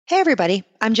Hey, everybody,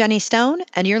 I'm Jenny Stone,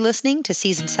 and you're listening to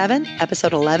Season 7,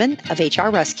 Episode 11 of HR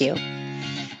Rescue.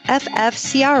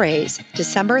 FFCRA's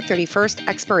December 31st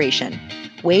expiration,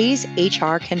 Ways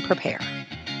HR Can Prepare.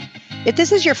 If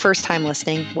this is your first time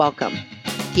listening, welcome.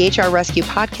 The HR Rescue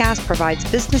podcast provides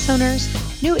business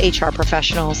owners, new HR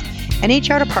professionals, and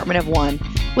HR department of one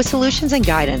with solutions and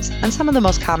guidance on some of the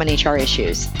most common HR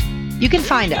issues. You can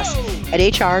find us at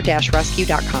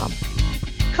hr-rescue.com.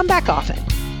 Come back often,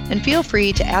 and feel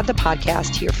free to add the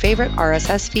podcast to your favorite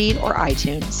RSS feed or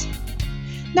iTunes.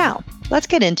 Now, let's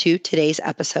get into today's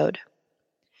episode.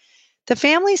 The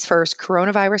Families First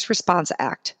Coronavirus Response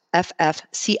Act,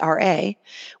 FFCRA,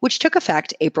 which took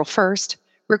effect April 1st,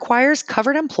 requires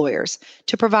covered employers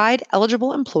to provide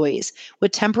eligible employees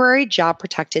with temporary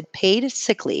job-protected paid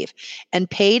sick leave and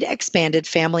paid expanded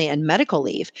family and medical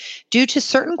leave due to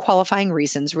certain qualifying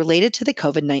reasons related to the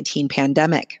COVID-19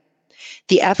 pandemic.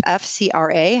 The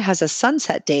FFCRA has a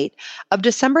sunset date of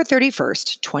December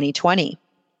 31st, 2020.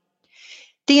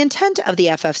 The intent of the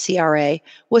FFCRA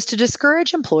was to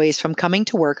discourage employees from coming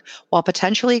to work while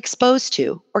potentially exposed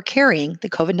to or carrying the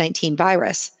COVID-19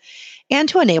 virus, and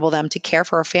to enable them to care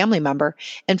for a family member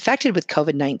infected with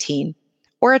COVID-19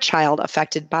 or a child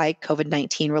affected by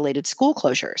COVID-19 related school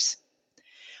closures.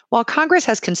 While Congress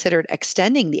has considered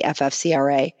extending the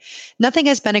FFCRA, nothing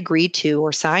has been agreed to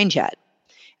or signed yet.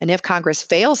 And if Congress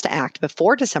fails to act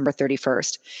before December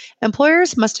 31st,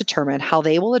 employers must determine how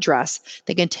they will address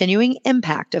the continuing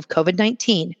impact of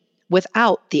COVID-19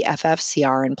 without the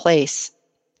FFCR in place.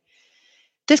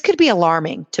 This could be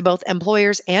alarming to both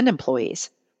employers and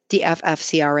employees. The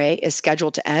FFCRA is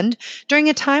scheduled to end during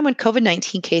a time when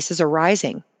COVID-19 cases are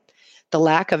rising. The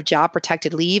lack of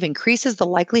job-protected leave increases the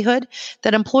likelihood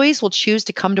that employees will choose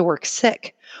to come to work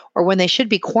sick, or when they should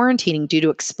be quarantining due to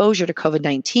exposure to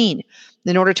COVID-19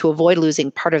 in order to avoid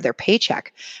losing part of their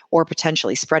paycheck or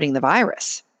potentially spreading the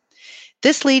virus.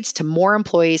 This leads to more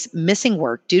employees missing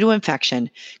work due to infection,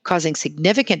 causing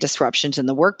significant disruptions in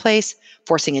the workplace,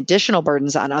 forcing additional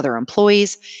burdens on other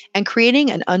employees, and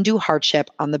creating an undue hardship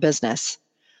on the business.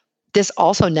 This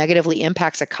also negatively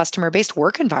impacts a customer-based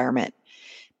work environment.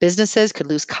 Businesses could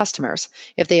lose customers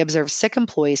if they observe sick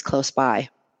employees close by.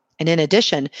 And in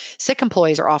addition, sick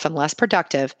employees are often less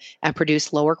productive and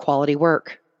produce lower quality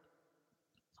work.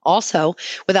 Also,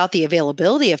 without the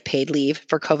availability of paid leave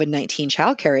for COVID-19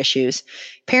 childcare issues,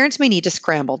 parents may need to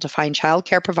scramble to find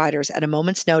childcare providers at a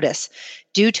moment's notice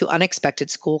due to unexpected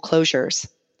school closures.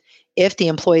 If the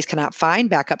employees cannot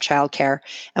find backup childcare,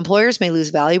 employers may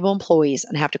lose valuable employees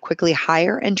and have to quickly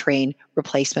hire and train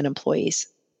replacement employees.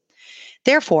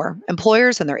 Therefore,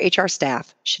 employers and their HR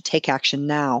staff should take action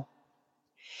now.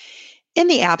 In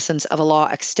the absence of a law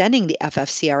extending the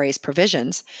FFCRA's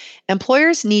provisions,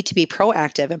 employers need to be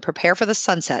proactive and prepare for the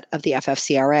sunset of the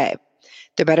FFCRA.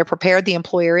 The better prepared the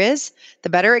employer is, the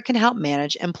better it can help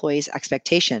manage employees'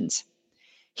 expectations.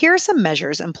 Here are some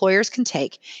measures employers can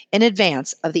take in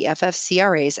advance of the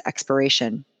FFCRA's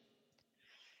expiration.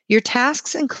 Your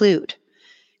tasks include: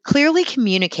 clearly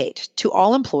communicate to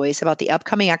all employees about the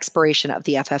upcoming expiration of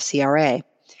the FFCRA.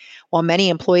 While many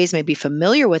employees may be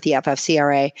familiar with the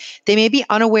FFCRA, they may be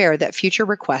unaware that future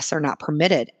requests are not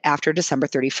permitted after December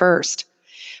 31st.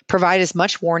 Provide as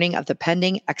much warning of the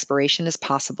pending expiration as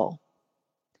possible.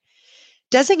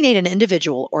 Designate an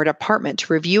individual or department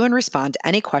to review and respond to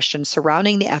any questions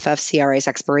surrounding the FFCRA's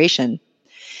expiration.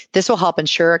 This will help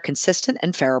ensure a consistent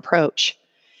and fair approach.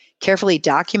 Carefully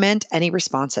document any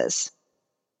responses.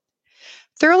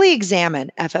 Thoroughly examine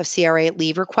FFCRA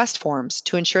leave request forms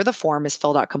to ensure the form is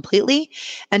filled out completely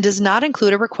and does not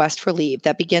include a request for leave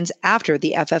that begins after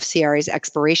the FFCRA's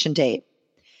expiration date.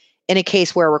 In a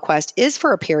case where a request is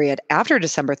for a period after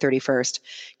December 31st,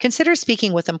 consider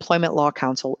speaking with Employment Law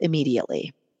Counsel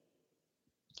immediately.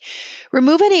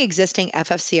 Remove any existing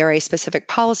FFCRA-specific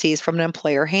policies from an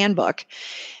employer handbook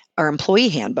or employee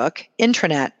handbook,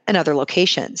 intranet, and other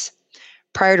locations.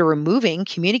 Prior to removing,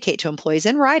 communicate to employees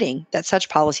in writing that such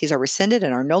policies are rescinded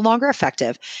and are no longer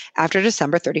effective after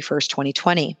December 31st,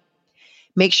 2020.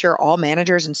 Make sure all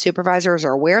managers and supervisors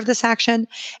are aware of this action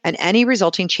and any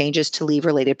resulting changes to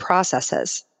leave-related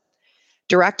processes.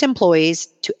 Direct employees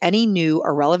to any new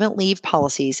or relevant leave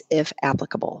policies if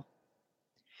applicable.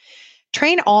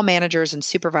 Train all managers and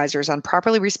supervisors on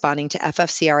properly responding to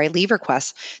FFCRA leave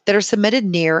requests that are submitted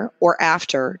near or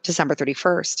after December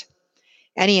 31st.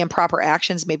 Any improper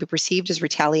actions may be perceived as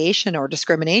retaliation or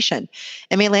discrimination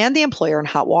and may land the employer in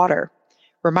hot water.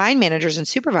 Remind managers and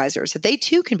supervisors that they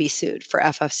too can be sued for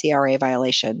FFCRA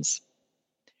violations.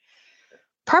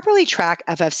 Properly track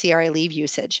FFCRA leave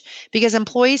usage because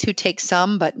employees who take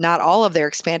some but not all of their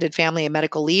expanded family and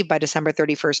medical leave by December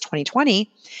 31st, 2020,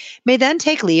 may then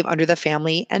take leave under the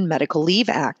Family and Medical Leave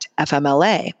Act,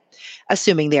 FMLA,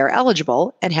 assuming they are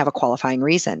eligible and have a qualifying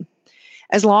reason,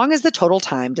 as long as the total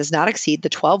time does not exceed the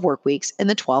 12 work weeks in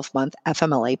the 12-month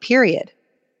FMLA period.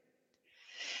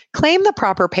 Claim the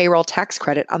proper payroll tax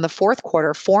credit on the fourth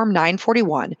quarter Form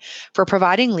 941 for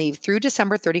providing leave through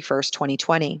December 31st,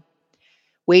 2020.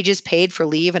 Wages paid for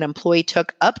leave an employee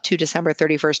took up to December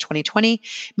 31st, 2020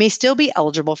 may still be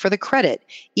eligible for the credit,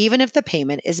 even if the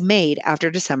payment is made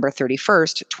after December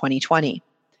 31st, 2020.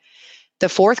 The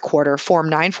fourth quarter Form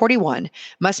 941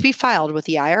 must be filed with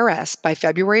the IRS by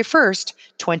February 1st,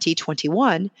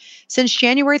 2021, since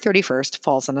January 31st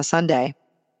falls on a Sunday.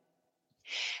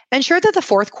 Ensure that the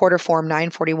fourth quarter Form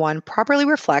 941 properly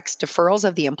reflects deferrals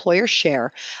of the employer's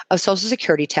share of Social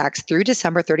Security tax through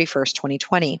December 31st,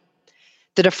 2020.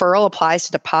 The deferral applies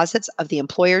to deposits of the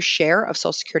employer's share of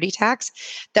Social Security tax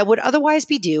that would otherwise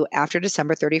be due after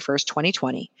December 31st,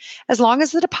 2020, as long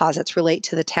as the deposits relate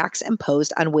to the tax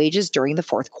imposed on wages during the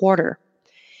fourth quarter.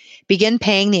 Begin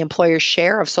paying the employer's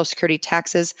share of Social Security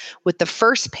taxes with the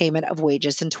first payment of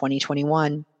wages in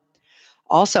 2021.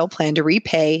 Also, plan to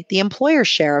repay the employer's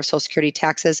share of Social Security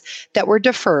taxes that were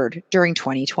deferred during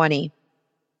 2020.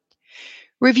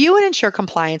 Review and ensure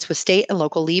compliance with state and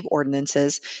local leave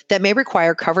ordinances that may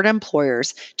require covered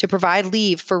employers to provide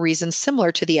leave for reasons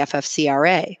similar to the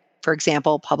FFCRA, for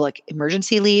example, public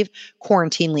emergency leave,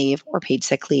 quarantine leave, or paid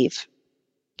sick leave.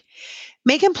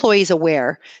 Make employees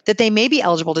aware that they may be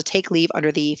eligible to take leave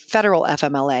under the federal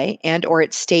FMLA and or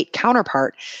its state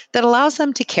counterpart that allows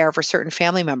them to care for certain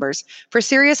family members for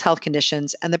serious health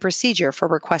conditions and the procedure for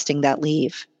requesting that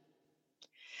leave.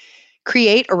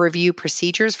 Create or review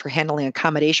procedures for handling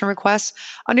accommodation requests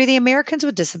under the Americans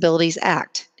with Disabilities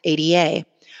Act, ADA,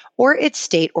 or its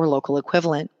state or local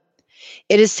equivalent.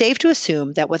 It is safe to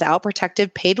assume that without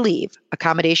protected paid leave,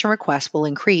 accommodation requests will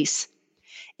increase.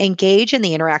 Engage in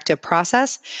the interactive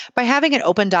process by having an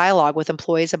open dialogue with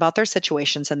employees about their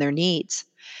situations and their needs.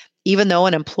 Even though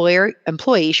an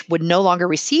employee would no longer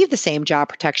receive the same job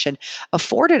protection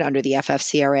afforded under the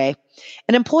FFCRA,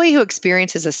 an employee who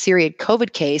experiences a serious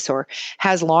COVID case or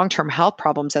has long-term health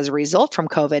problems as a result from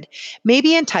COVID may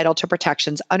be entitled to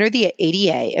protections under the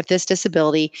ADA if this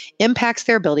disability impacts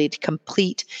their ability to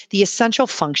complete the essential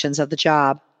functions of the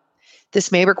job.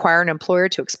 This may require an employer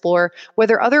to explore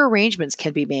whether other arrangements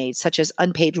can be made, such as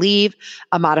unpaid leave,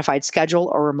 a modified schedule,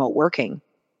 or remote working.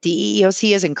 The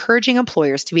EEOC is encouraging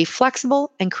employers to be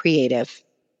flexible and creative.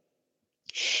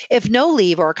 If no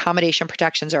leave or accommodation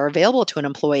protections are available to an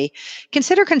employee,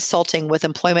 consider consulting with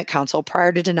Employment Counsel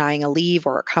prior to denying a leave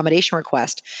or accommodation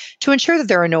request to ensure that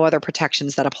there are no other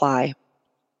protections that apply.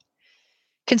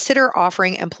 Consider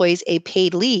offering employees a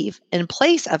paid leave in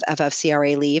place of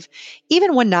FFCRA leave,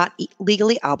 even when not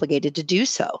legally obligated to do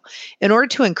so, in order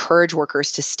to encourage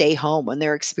workers to stay home when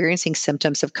they're experiencing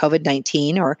symptoms of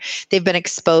COVID-19 or they've been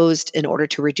exposed in order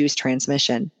to reduce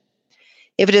transmission.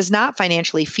 If it is not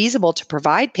financially feasible to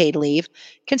provide paid leave,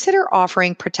 consider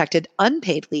offering protected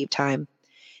unpaid leave time.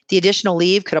 The additional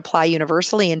leave could apply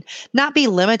universally and not be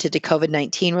limited to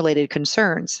COVID-19 related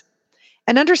concerns.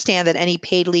 And understand that any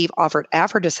paid leave offered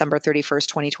after December 31st,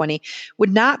 2020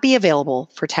 would not be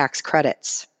available for tax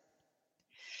credits.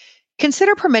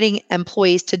 Consider permitting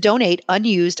employees to donate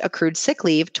unused accrued sick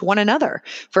leave to one another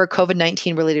for a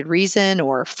COVID-19 related reason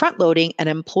or front-loading an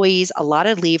employee's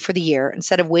allotted leave for the year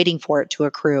instead of waiting for it to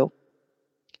accrue.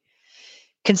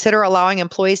 Consider allowing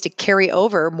employees to carry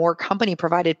over more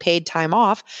company-provided paid time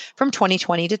off from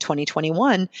 2020 to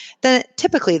 2021 than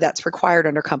typically that's required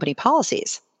under company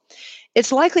policies.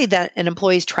 It's likely that an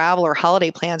employee's travel or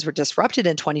holiday plans were disrupted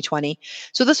in 2020,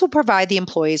 so this will provide the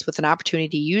employees with an opportunity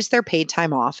to use their paid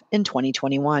time off in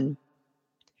 2021.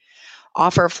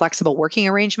 Offer flexible working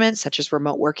arrangements, such as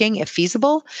remote working, if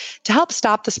feasible, to help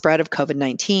stop the spread of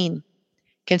COVID-19.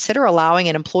 Consider allowing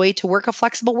an employee to work a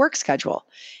flexible work schedule,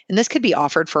 and this could be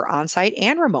offered for on-site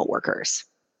and remote workers.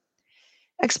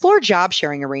 Explore job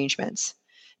sharing arrangements.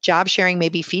 Job sharing may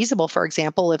be feasible, for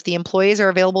example, if the employees are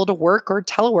available to work or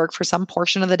telework for some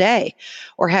portion of the day,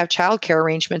 or have childcare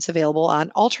arrangements available on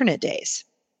alternate days.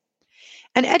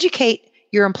 And educate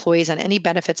your employees on any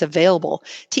benefits available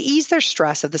to ease their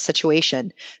stress of the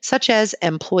situation, such as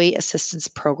Employee Assistance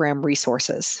Program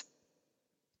resources.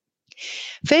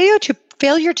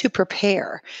 Failure to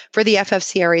prepare for the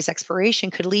FFCRA's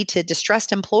expiration could lead to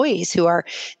distressed employees who are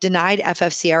denied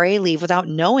FFCRA leave without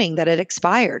knowing that it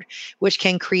expired, which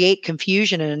can create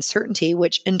confusion and uncertainty,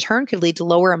 which in turn could lead to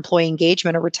lower employee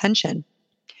engagement or retention.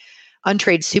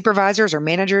 Untrained supervisors or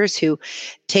managers who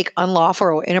take unlawful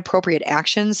or inappropriate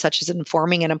actions, such as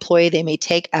informing an employee they may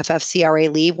take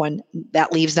FFCRA leave when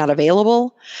that leave's not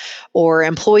available, or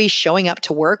employees showing up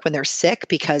to work when they're sick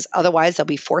because otherwise they'll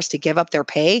be forced to give up their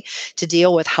pay to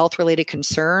deal with health-related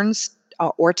concerns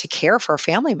or to care for a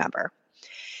family member.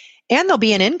 And there'll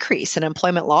be an increase in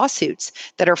employment lawsuits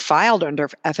that are filed under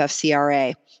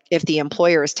FFCRA if the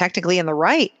employer is technically in the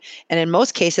right. And in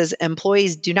most cases,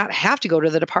 employees do not have to go to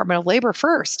the Department of Labor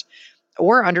first,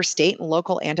 or under state and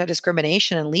local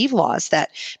anti-discrimination and leave laws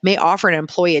that may offer an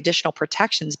employee additional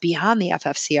protections beyond the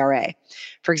FFCRA.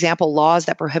 For example, laws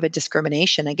that prohibit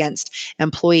discrimination against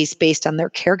employees based on their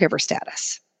caregiver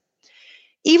status.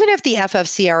 Even if the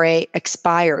FFCRA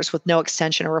expires with no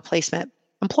extension or replacement,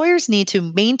 employers need to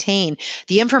maintain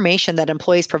the information that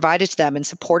employees provided to them in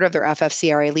support of their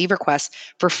FFCRA leave requests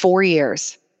for 4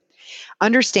 years.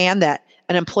 Understand that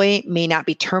an employee may not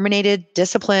be terminated,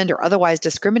 disciplined, or otherwise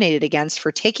discriminated against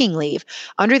for taking leave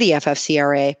under the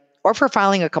FFCRA or for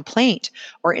filing a complaint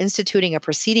or instituting a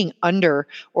proceeding under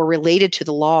or related to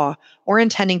the law or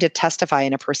intending to testify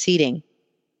in a proceeding.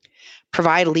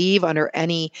 Provide leave under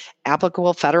any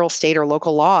applicable federal, state, or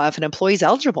local law if an employee is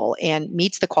eligible and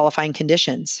meets the qualifying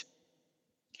conditions.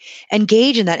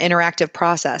 Engage in that interactive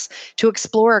process to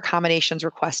explore accommodations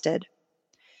requested.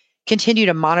 Continue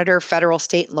to monitor federal,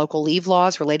 state, and local leave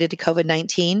laws related to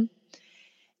COVID-19.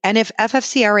 And if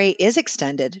FFCRA is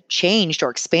extended, changed, or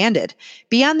expanded,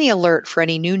 be on the alert for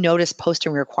any new notice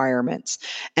posting requirements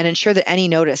and ensure that any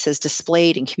notice is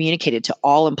displayed and communicated to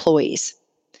all employees.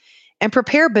 And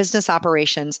prepare business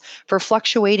operations for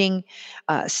fluctuating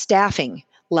staffing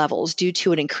levels due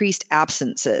to an increased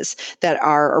absences that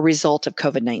are a result of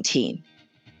COVID-19.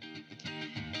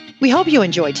 We hope you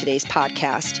enjoyed today's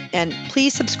podcast, and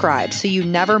please subscribe so you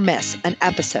never miss an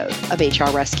episode of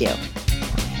HR Rescue.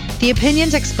 The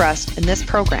opinions expressed in this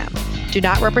program do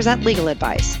not represent legal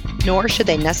advice, nor should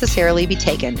they necessarily be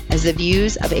taken as the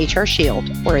views of HR Shield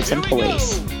or its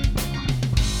employees.